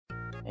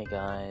Hey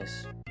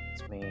guys,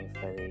 it's me,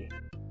 Freddy.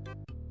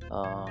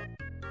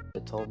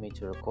 They told me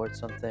to record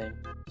something,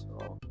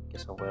 so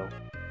guess I will.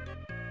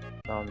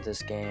 Found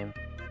this game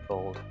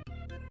called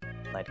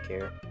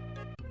Nightcare.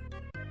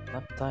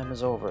 Nap time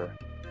is over.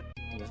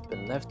 You've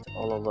been left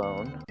all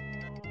alone.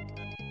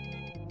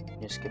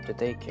 You skipped the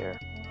daycare.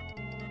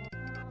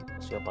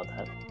 We'll see about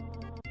that.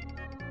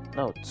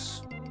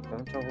 Notes.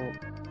 Having trouble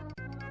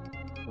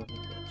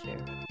moving the chair.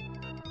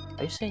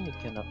 Are you saying you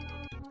cannot?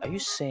 Are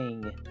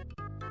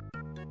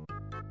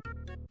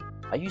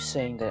you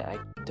saying that I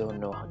don't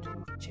know how to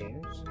move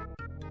chairs?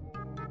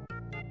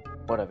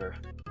 Whatever.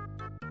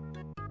 I'm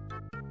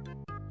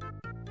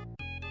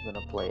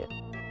gonna play it.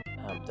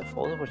 The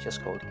folder was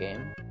just called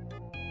game.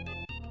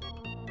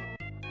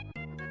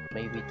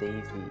 Maybe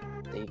David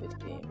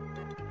game.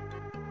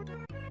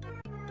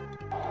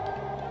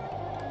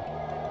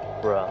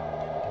 Bruh.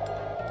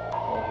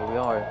 Well, here we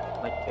are.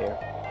 Nightcare.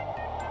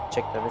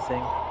 Checked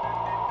everything.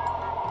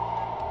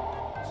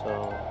 So,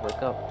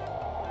 wake up.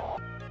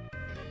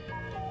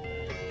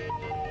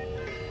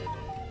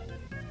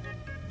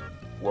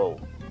 Whoa.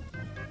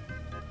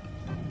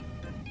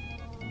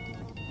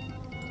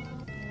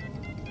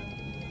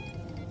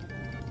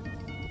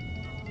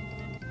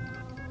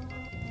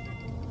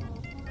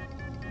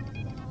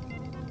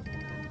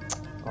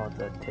 Oh,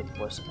 the tip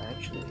was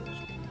actually this.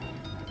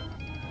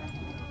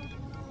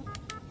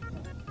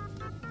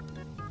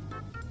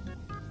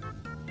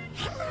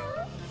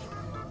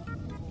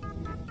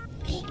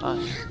 I'll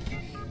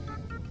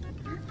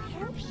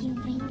help you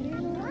when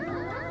you're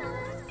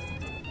lost.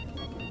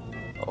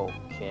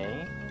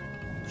 Okay.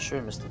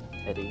 Sure, Mr.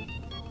 Teddy.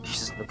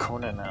 She's in the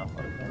corner now.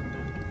 Okay.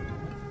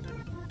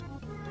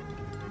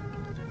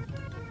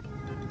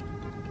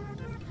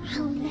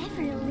 I'll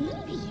never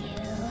leave you.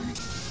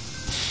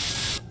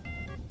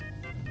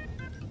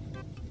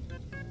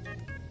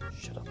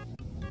 Shut up.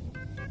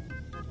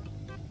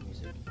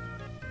 Music.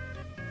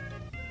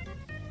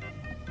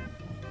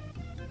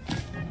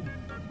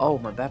 Oh,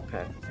 my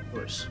backpack, of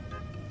course.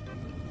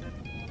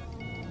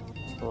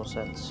 Makes total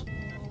sense. I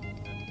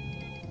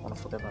wanna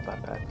forget my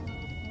backpack.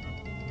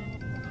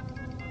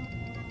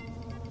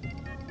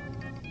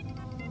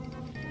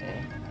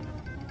 Okay.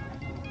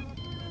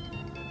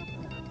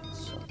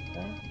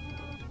 Something.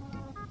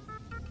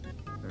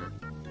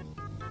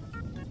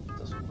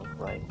 Doesn't look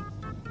right.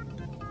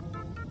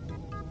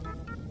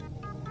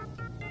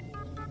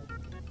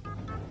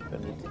 I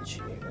need the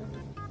chair.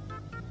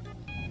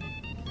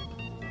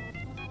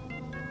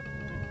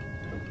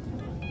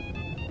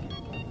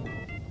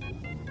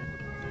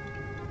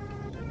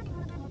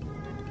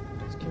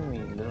 It's giving me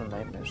Little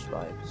Nightmares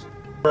vibes.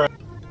 I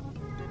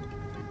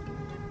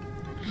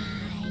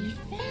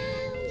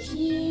found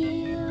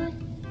you.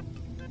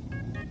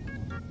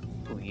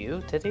 Who,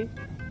 you, Teddy?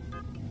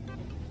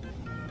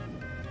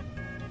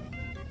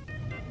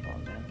 Oh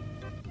man.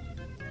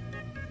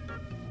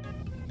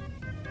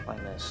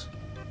 Find this.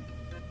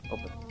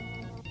 Open.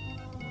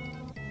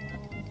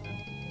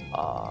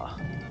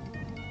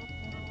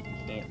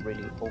 Can't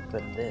really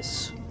open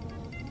this.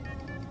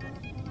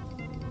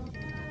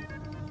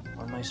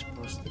 What am I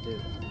supposed to do?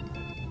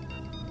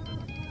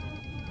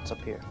 What's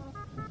up here?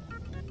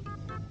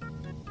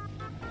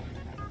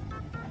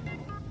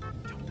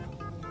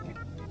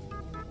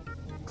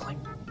 Climb.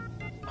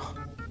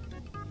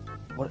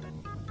 What?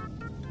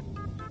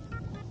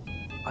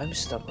 I'm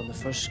stuck on the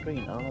first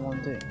screen. I don't know what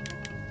I'm doing.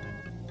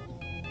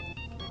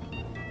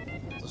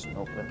 It doesn't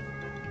open.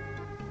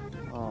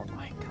 Oh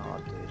my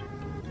god, dude.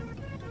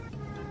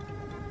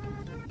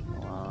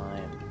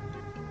 Climb.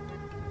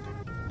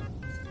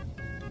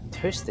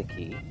 There's the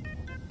key.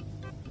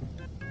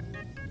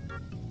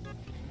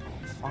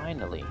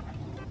 Finally.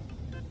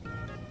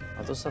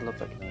 Oh, those that look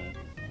like me.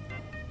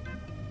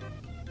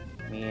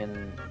 Me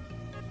in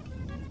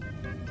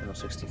Nintendo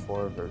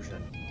 64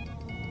 version.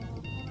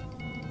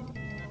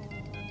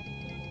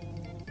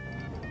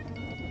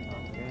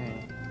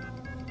 Okay.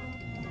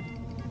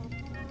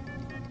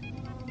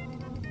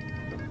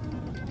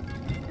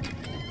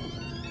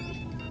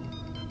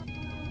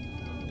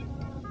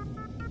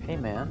 Hey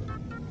man.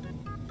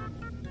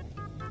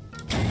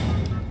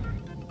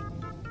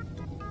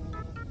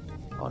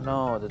 Oh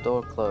no, the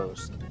door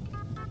closed.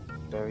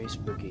 Very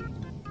spooky.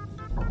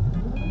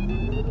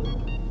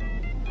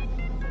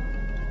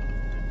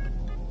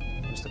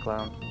 Mr.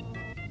 Clown.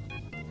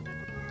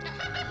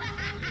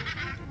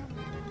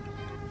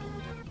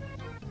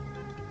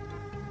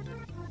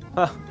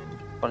 Ha!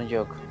 Funny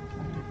joke.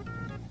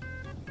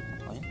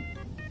 Plane?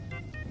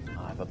 I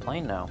have a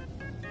plane now.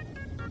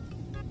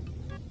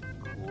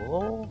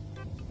 Cool.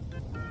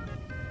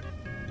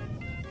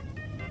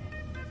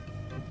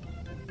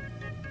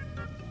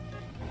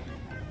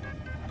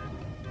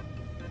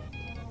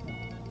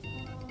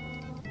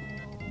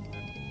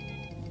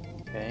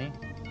 Okay.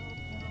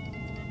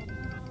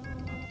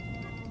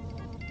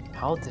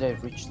 How did I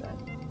reach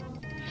that?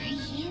 Are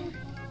you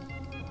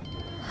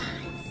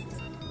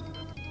lost?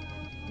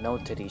 No,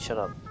 Teddy, shut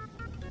up.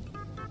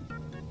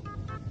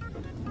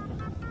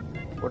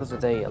 Word of the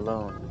day,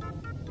 alone.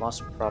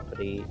 Lost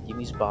property,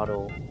 Yumi's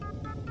bottle,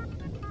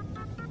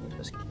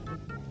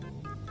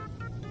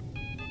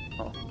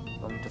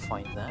 Want me to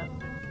find that?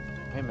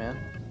 Hey man,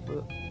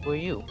 who are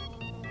you?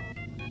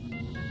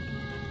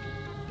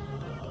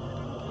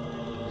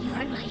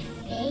 You're my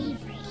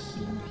favorite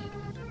human.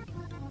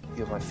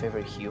 You're my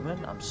favorite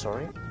human? I'm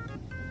sorry?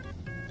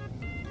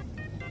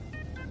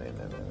 Wait.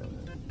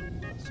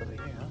 What's over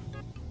here, huh?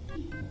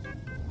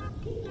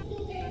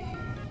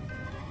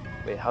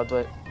 Wait, how do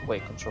I...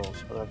 Wait,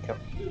 controls. How do I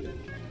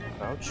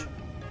crouch?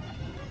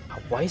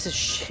 Why is it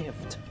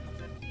shift?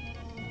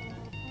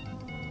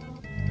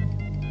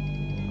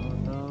 Oh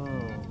no.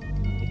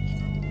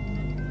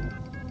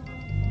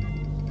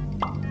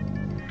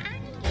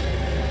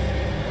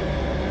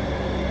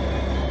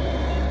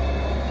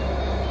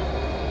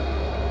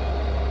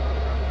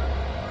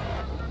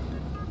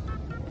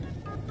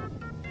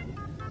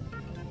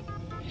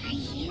 Are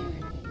you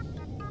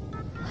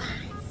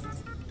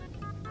lost?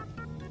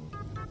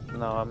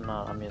 No, I'm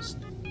not. I'm just...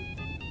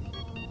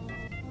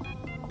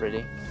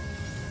 Ready?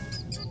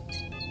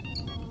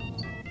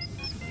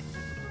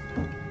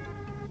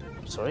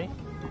 Sorry?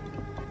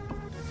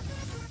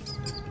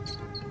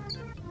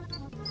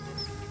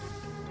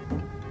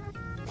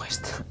 Where's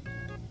the...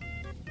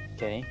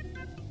 Okay.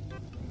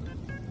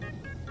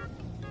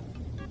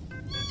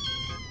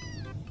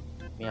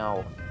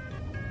 Meow.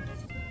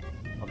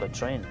 Oh, the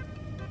train.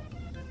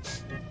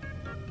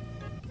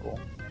 Cool.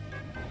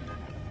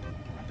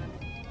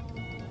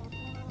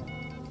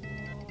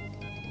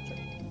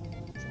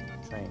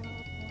 Train.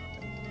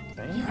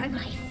 You're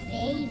my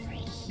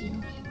favorite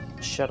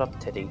human. Shut up,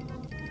 Teddy.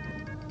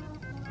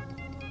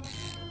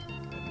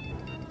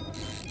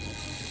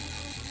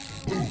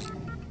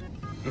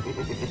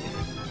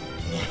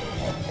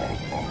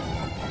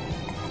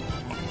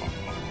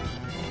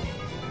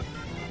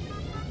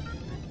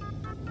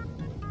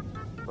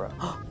 Bruh.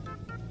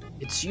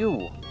 It's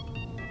you!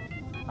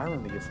 I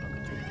remember you from the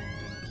dream.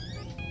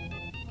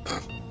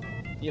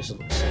 You just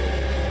look silly.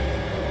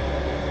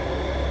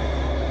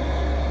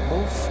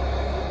 Move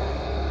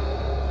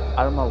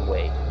out of my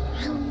way.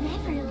 I'll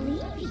never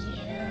leave you.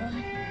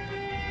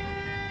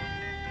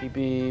 Beep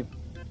beep.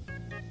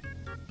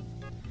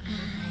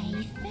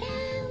 I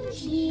found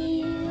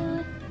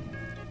you.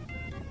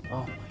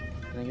 Oh my,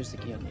 can I use the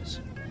key on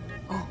this?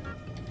 Oh!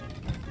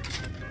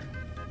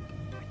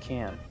 I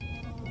can.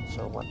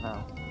 So what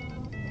now?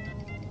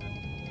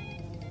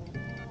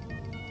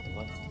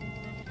 What?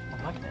 A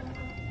magnet.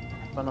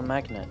 I found a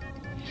magnet.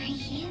 Are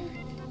you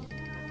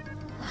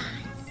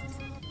lost?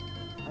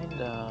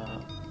 Kinda...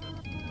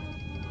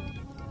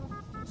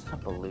 It's not a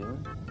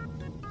balloon.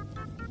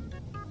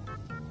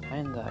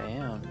 Kinda I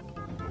am.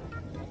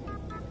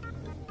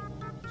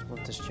 Let's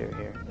move this chair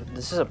here.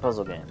 This is a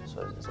puzzle game,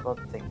 so it's about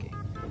thinking.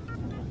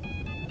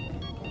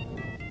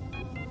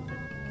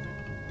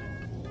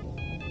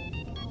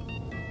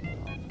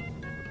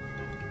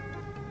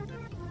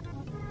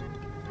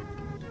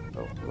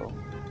 Go.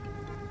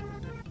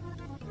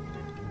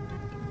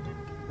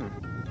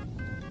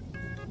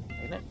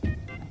 Magnet?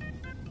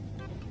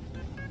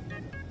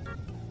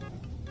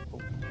 Oh.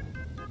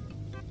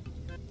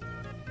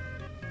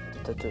 What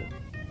did that do?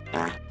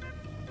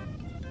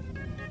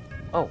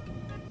 Oh!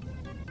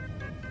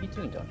 What are you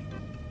doing down here?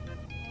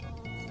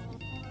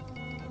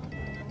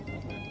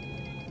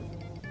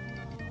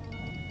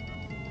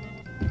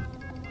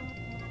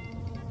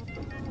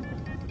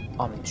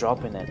 I'm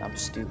dropping it, I'm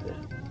stupid.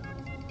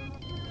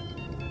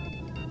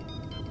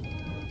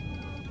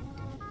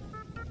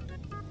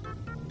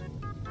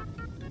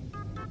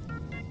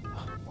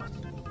 What?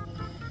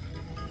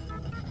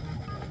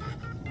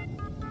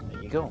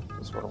 There you go,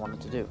 that's what I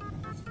wanted to do.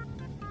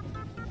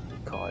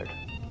 Card.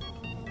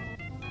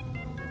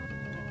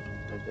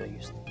 What do I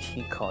use the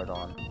key card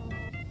on?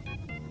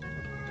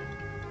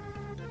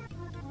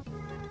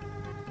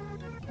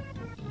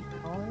 Key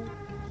card?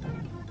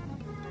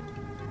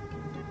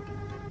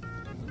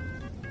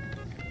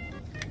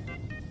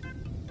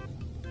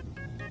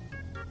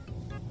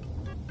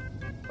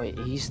 Wait,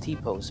 he's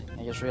T-posing.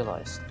 I just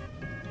realized.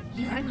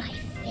 You're my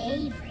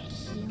favorite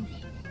human.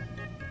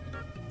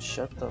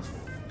 Shut the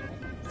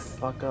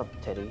fuck up,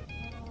 Teddy.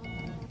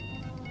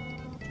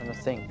 I'm trying to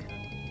think.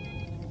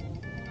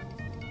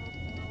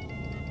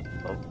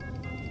 Oh.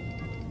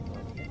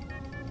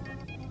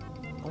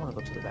 I want to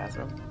go to the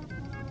bathroom.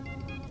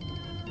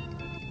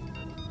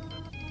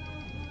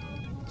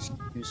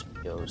 Excuse me,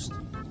 ghost.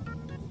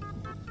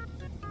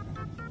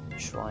 I'm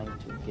trying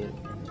to get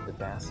into the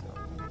bathroom.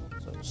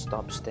 So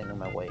stop standing in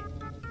my way.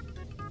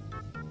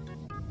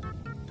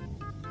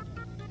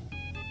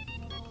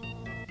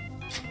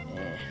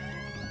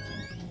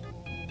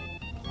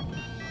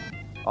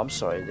 I'm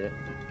sorry, dude.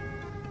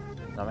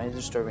 Am I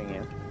disturbing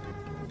you?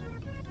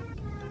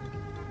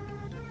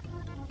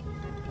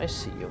 I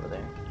see you over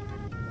there.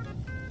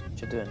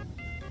 What you doing?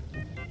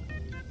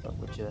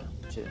 What you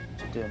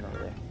doing over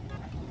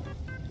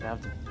there?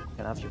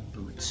 Can I have your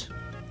boots?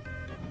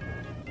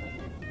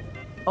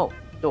 Oh,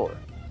 door.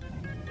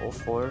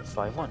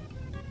 0451.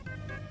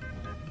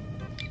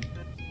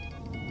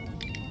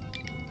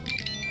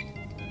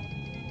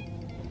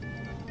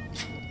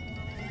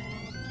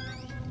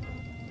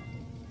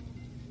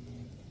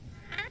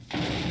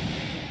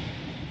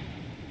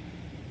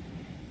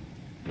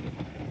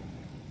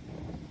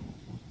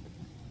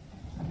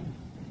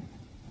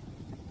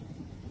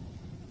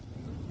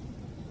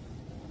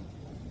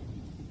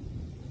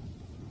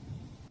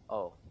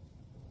 Oh.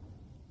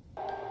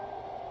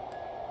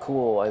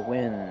 Cool, I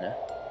win.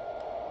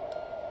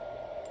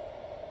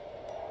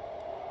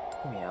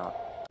 Hear me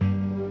out.